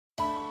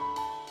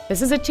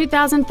This is a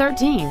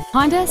 2013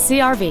 Honda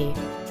CR-V.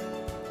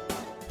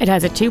 It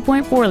has a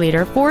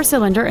 2.4-liter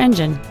four-cylinder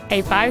engine,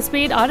 a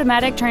 5-speed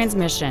automatic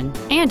transmission,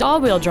 and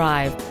all-wheel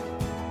drive.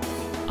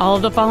 All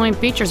of the following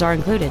features are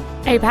included: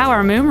 a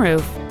power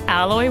moonroof,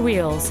 alloy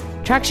wheels,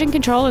 traction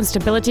control and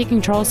stability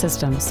control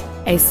systems,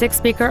 a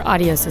 6-speaker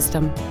audio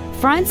system,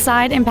 front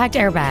side impact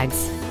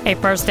airbags, a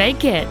first aid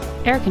kit,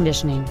 air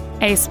conditioning,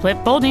 a split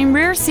folding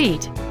rear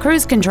seat,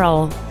 cruise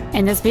control,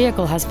 and this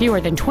vehicle has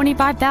fewer than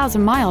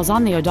 25,000 miles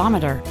on the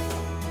odometer.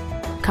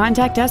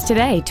 Contact us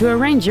today to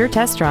arrange your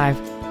test drive.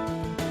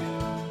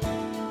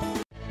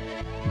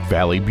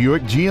 Valley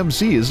Buick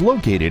GMC is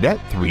located at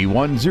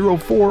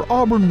 3104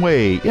 Auburn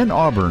Way in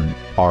Auburn.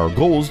 Our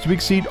goal is to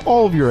exceed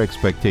all of your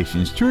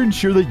expectations to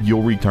ensure that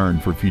you'll return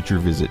for future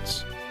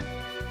visits.